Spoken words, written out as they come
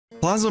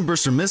Plasma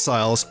Burster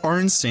missiles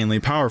are insanely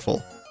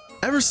powerful.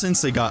 Ever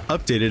since they got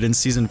updated in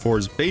Season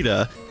 4's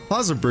beta,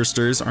 Plasma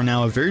Bursters are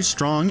now a very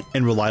strong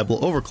and reliable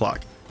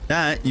overclock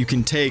that you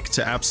can take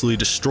to absolutely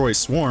destroy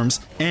swarms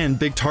and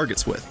big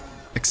targets with,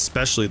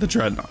 especially the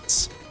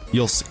Dreadnoughts.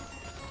 You'll see.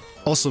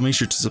 Also, make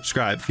sure to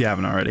subscribe if you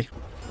haven't already.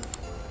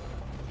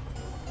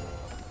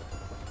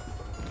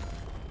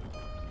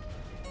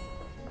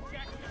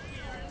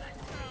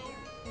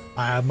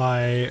 I have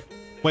my...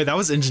 Wait, that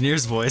was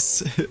Engineer's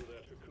voice.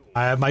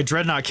 I have my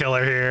Dreadnought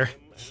killer here.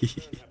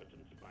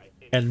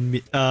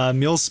 And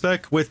Mule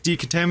Spec with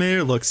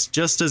Decontaminator looks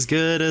just as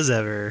good as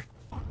ever.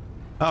 Uh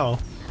oh.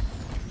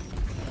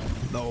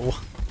 No.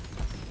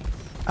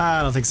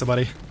 I don't think so,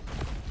 buddy.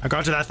 I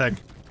got to that thing.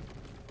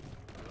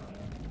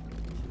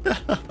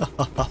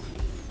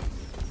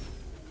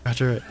 Got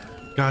through it.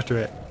 Got through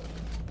it.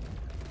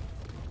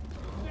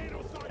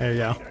 There you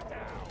go.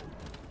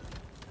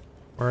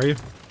 Where are you?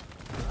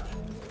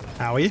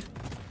 Howie?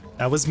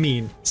 That was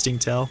mean,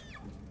 Stingtail.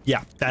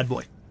 Yeah, bad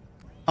boy.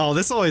 Oh,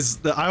 this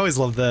always, I always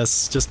love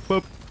this. Just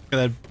boop, and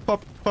then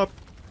pop, pop.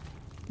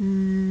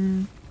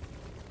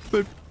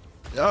 Boop.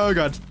 Oh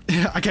god,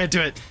 I can't do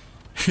it.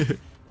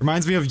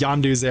 Reminds me of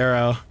Yondu's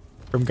arrow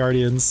from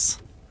Guardians.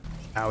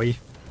 Owie.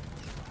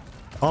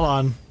 Hold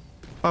on.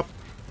 Pop,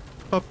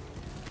 pop,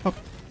 pop,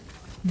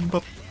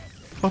 pop,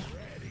 pop.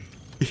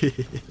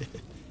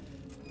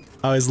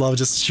 I always love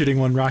just shooting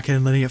one rocket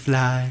and letting it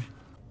fly.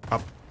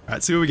 Pop.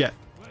 Alright, see what we get.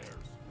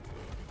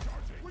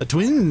 The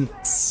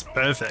twins!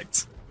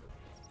 Perfect.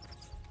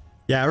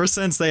 Yeah, ever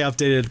since they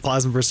updated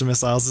Plasma Burster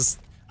missiles,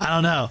 I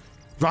don't know.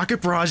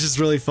 Rocket Barrage is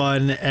really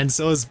fun, and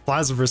so is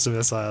Plasma Burster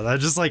missile.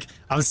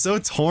 I'm so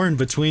torn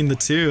between the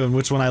two and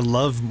which one I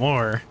love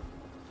more.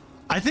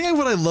 I think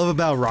what I love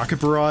about Rocket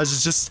Barrage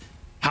is just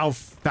how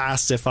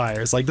fast it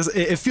fires. Like this,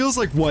 it feels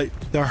like what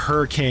the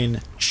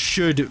Hurricane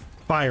should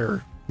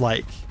fire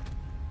like.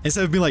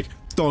 Instead of being like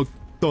dunk,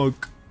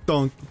 dunk,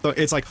 dunk, dunk,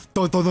 it's like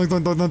dunk, dunk, dunk,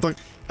 dunk, dunk, dunk, dunk.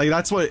 Like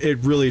that's what it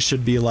really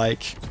should be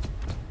like.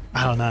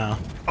 I don't know.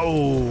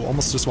 Oh,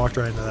 almost just walked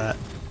right into that.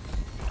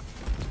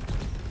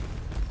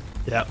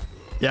 Yep.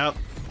 Yep.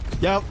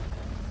 Yep.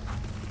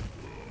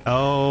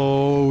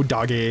 Oh,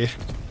 doggy.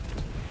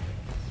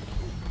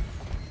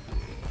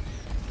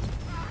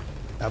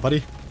 Yeah,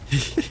 buddy.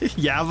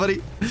 Yeah,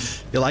 buddy.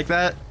 You like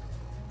that?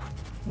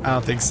 I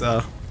don't think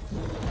so.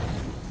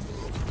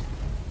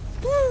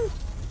 Woo.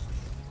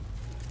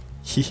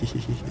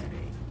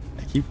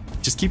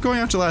 Just keep going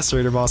after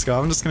Lacerator, Bosco.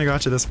 I'm just gonna go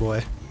after this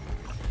boy.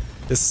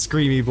 This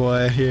screamy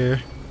boy here.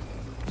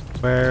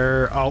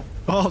 Where...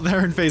 Oh,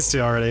 they're in phase 2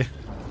 already.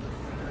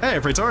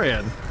 Hey,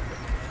 Praetorian.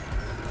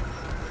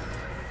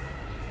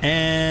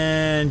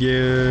 And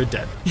you're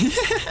dead.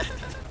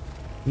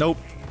 Nope.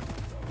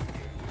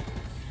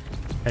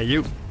 Hey,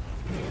 you.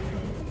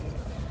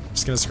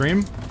 Just gonna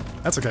scream?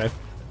 That's okay.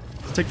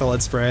 Take the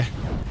lead spray.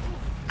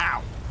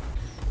 Ow.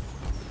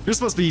 You're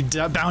supposed to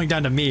be bowing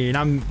down to me, and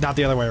I'm not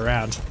the other way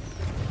around.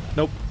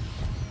 Nope.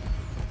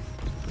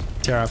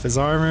 Tear off his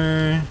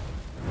armor.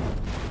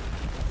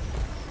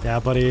 Yeah,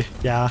 buddy.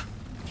 Yeah.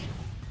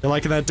 You're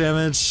liking that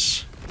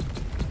damage?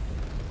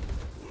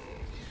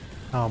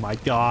 Oh my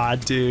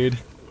god, dude.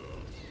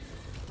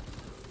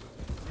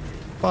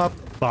 Bop,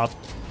 bop.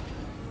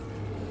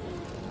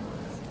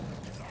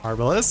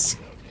 Marvelous.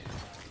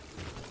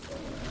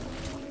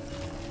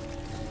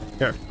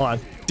 Here, hold on.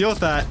 Deal with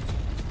that.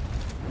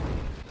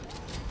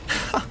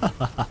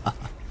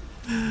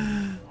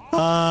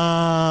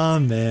 Oh,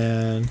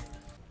 man.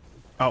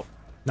 Oh,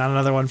 not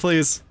another one,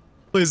 please.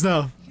 Please,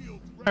 no.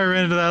 I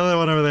ran into that other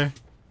one over there.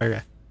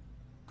 Okay.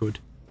 Good.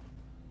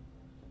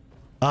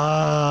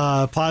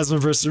 Plasma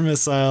Burster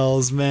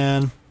missiles,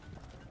 man.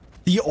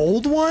 The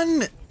old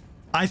one,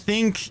 I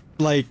think,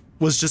 like,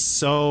 was just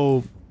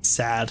so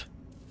sad.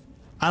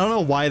 I don't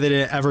know why they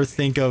didn't ever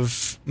think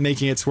of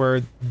making it to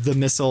where the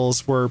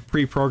missiles were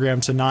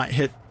pre-programmed to not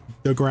hit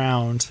the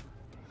ground.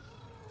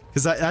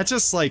 Because that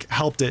just, like,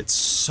 helped it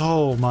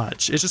so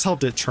much. It just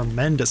helped it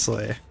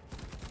tremendously.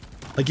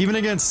 Like, even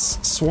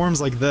against swarms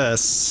like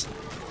this,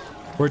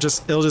 where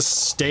it'll just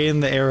stay in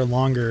the air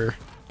longer.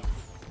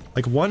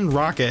 Like, one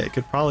rocket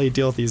could probably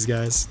deal with these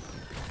guys.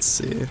 Let's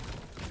see.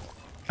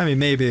 I mean,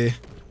 maybe.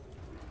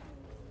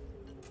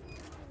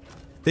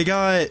 They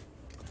got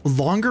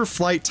longer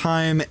flight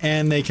time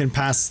and they can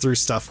pass through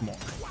stuff more,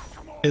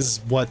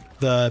 is what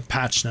the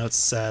patch notes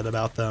said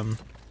about them.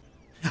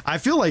 I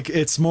feel like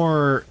it's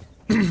more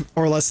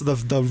or less the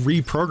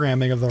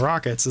reprogramming of the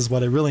rockets is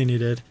what it really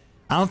needed.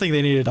 I don't think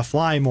they needed to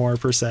fly more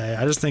per se.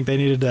 I just think they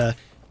needed to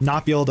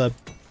not be able to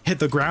hit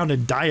the ground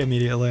and die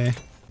immediately.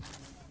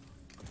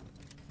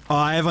 Oh,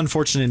 I have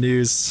unfortunate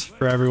news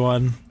for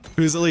everyone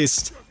who's at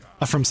least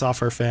a From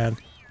Software fan.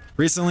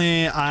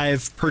 Recently,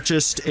 I've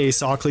purchased a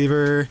saw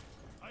cleaver,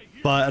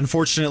 but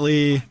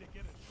unfortunately,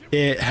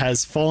 it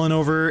has fallen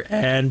over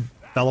and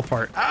fell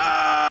apart.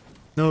 Ah!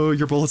 No,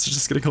 your bullets are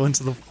just gonna go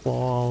into the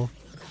wall.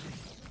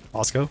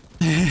 Bosco?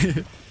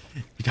 You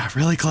got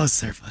really close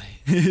there,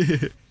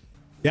 buddy.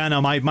 Yeah,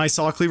 no, my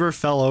saw cleaver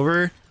fell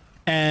over,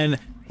 and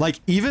Like,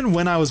 even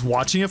when I was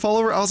watching it fall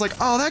over, I was like,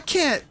 oh, that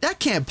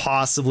can't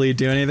possibly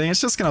do anything.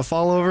 It's just gonna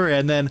fall over.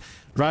 And then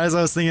right as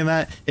I was thinking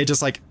that, it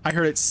just like, I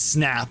heard it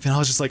snap and I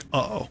was just like,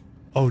 uh-oh,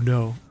 oh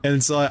no.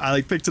 And so I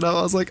like picked it up.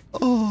 I was like,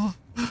 oh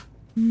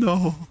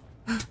no,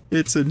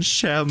 it's in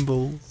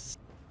shambles.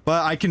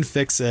 But I can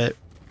fix it.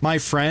 My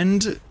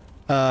friend,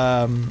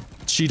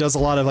 she does a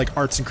lot of like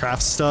arts and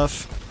crafts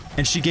stuff.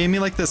 And she gave me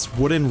like this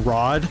wooden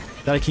rod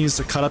that I can use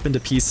to cut up into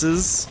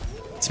pieces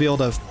to be able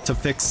to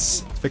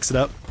fix it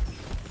up.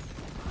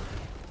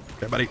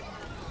 Okay, buddy.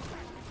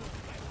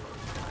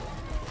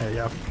 There you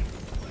go.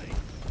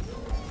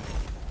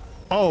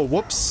 Oh,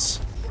 whoops.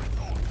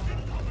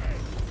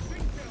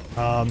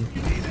 Oh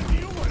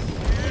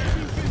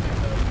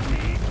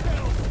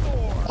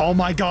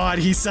my god,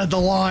 he said the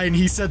line.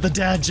 He said the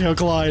dad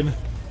joke line.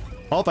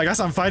 Oh, I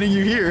guess I'm fighting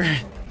you here.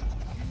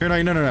 Here,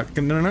 no. No.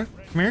 Come here.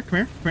 Come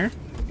here.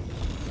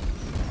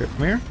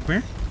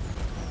 Yeah,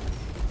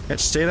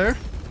 just stay there.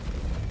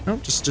 No,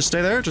 just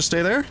stay there. Just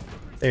stay there.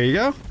 There you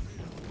go.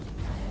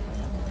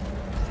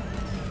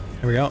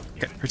 There we go.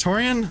 Okay,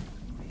 Praetorian.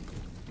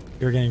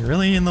 You're getting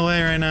really in the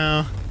way right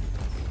now.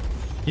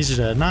 Need you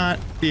to not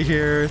be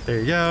here. There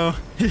you go.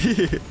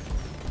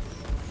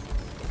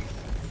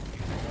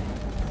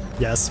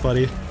 Yes,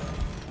 buddy.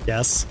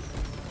 Yes.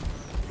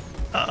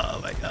 Oh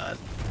my god.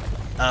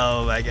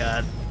 Oh my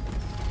god.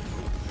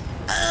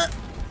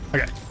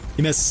 Okay,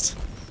 you missed.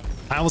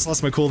 I almost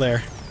lost my cool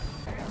there.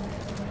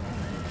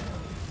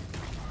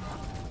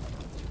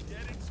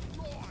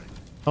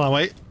 Hold on,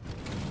 wait.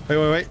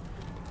 Wait.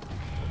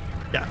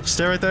 Yeah, just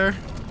stay right there.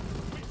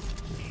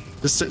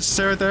 Just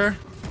stay right there.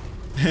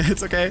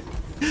 It's okay.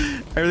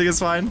 Everything is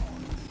fine.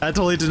 I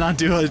totally did not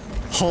do a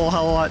whole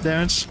hell of a lot of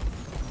damage.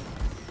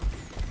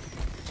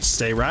 Just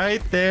stay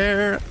right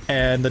there,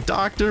 and the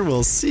doctor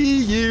will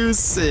see you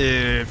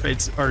soon.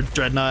 Or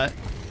Dreadnought.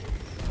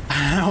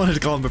 I wanted to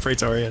call him a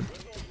Praetorian.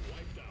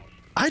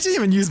 I didn't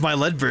even use my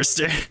lead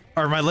burster,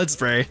 or my lead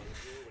spray.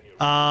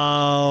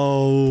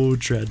 Oh,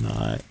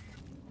 Dreadnought.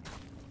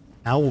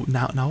 Now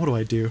what do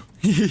I do?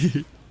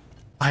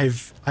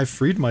 I've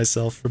freed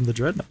myself from the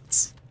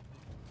Dreadnoughts.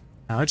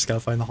 Now I just gotta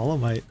find the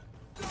Holomite.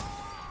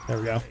 There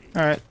we go.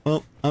 Alright,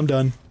 well, I'm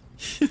done.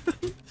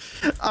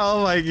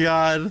 Oh my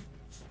god.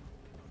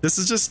 This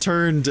has just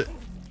turned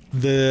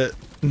the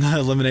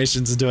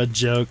eliminations into a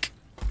joke.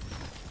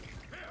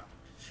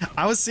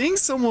 I was seeing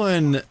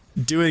someone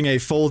doing a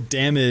full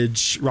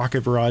damage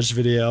rocket barrage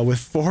video with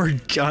 4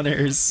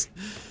 gunners.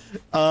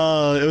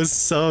 It was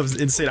so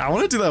insane. I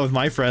want to do that with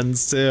my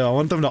friends too. I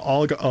want them to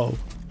all go. Oh,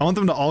 I want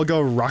them to all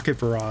go rocket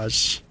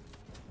barrage.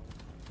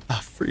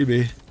 Ah,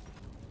 freebie.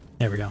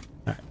 There we go.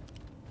 All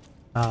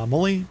right.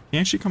 Molly, can you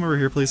actually come over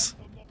here, please?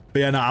 But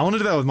yeah, no, I want to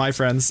do that with my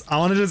friends. I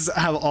want to just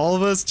have all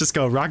of us just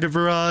go rocket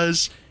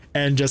barrage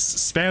and just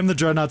spam the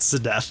Dreadnoughts to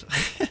death.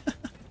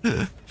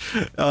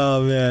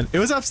 Oh man, it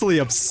was absolutely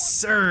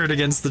absurd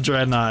against the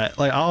Dreadnought.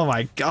 Like, oh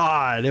my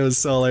god, it was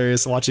so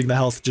hilarious watching the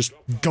health just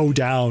go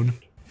down.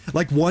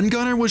 Like, one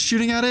gunner was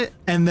shooting at it,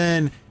 and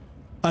then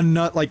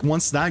like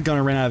once that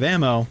gunner ran out of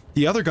ammo,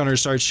 the other gunner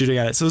started shooting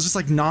at it. So it was just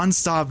like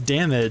non-stop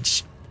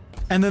damage.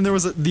 And then there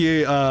was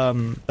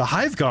the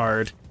Hive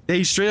Guard.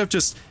 They straight up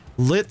just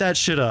lit that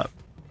shit up.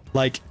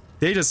 Like,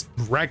 they just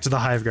wrecked the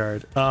Hive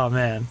Guard. Oh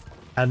man,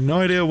 I had no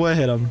idea what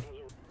hit them.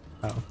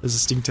 Oh, there's a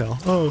Stingtail.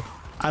 Oh,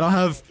 I don't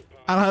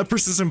have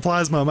persistent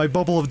plasma. My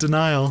bubble of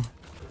denial.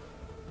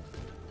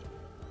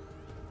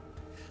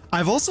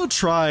 I've also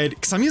tried,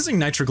 because I'm using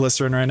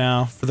nitroglycerin right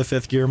now for the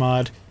 5th gear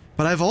mod,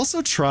 but I've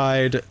also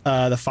tried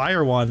the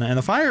fire one, and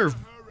the fire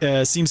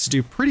seems to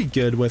do pretty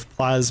good with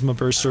plasma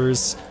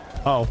bursters.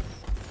 Oh.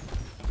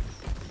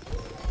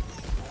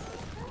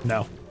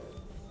 No.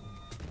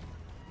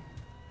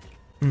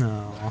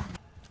 No.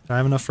 Do I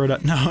have enough for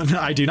that? No,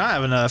 I do not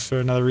have enough for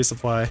another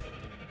resupply.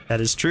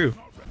 That is true.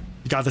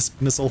 You got this,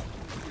 missile.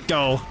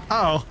 Go.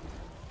 Oh.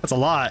 That's a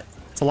lot.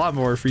 It's a lot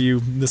more for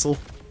you, missile.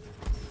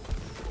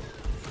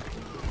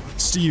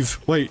 Steve,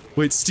 wait,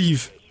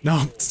 Steve.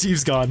 No,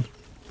 Steve's gone.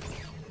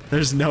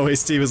 There's no way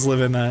Steve is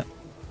living that.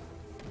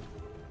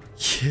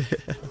 Yeah.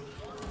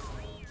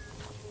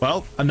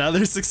 Well,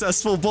 another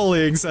successful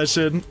bullying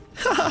session.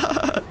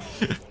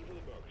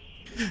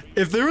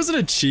 If there was an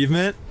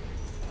achievement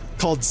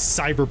called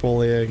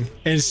cyberbullying,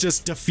 and it's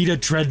just defeat a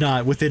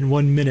Dreadnought within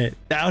 1 minute,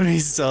 that would be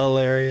so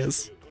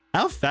hilarious.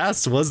 How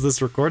fast was this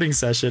recording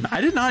session?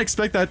 I did not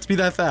expect that to be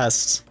that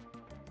fast.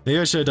 Maybe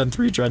I should have done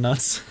 3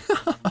 Dreadnoughts.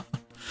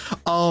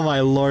 Oh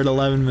my lord,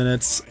 11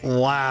 minutes.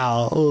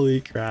 Wow,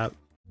 holy crap.